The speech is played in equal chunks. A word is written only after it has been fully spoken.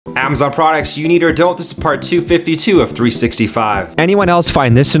Amazon products you need or don't. This is part 252 of 365. Anyone else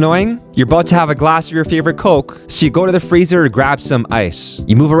find this annoying? You're about to have a glass of your favorite Coke, so you go to the freezer to grab some ice.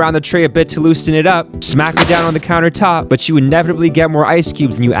 You move around the tray a bit to loosen it up, smack it down on the countertop, but you inevitably get more ice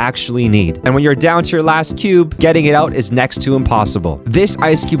cubes than you actually need. And when you're down to your last cube, getting it out is next to impossible. This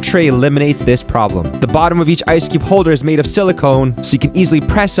ice cube tray eliminates this problem. The bottom of each ice cube holder is made of silicone, so you can easily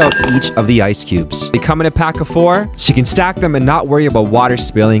press out each of the ice cubes. They come in a pack of 4, so you can stack them and not worry about water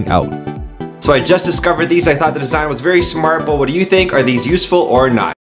spilling out. So I just discovered these. I thought the design was very smart, but what do you think? Are these useful or not?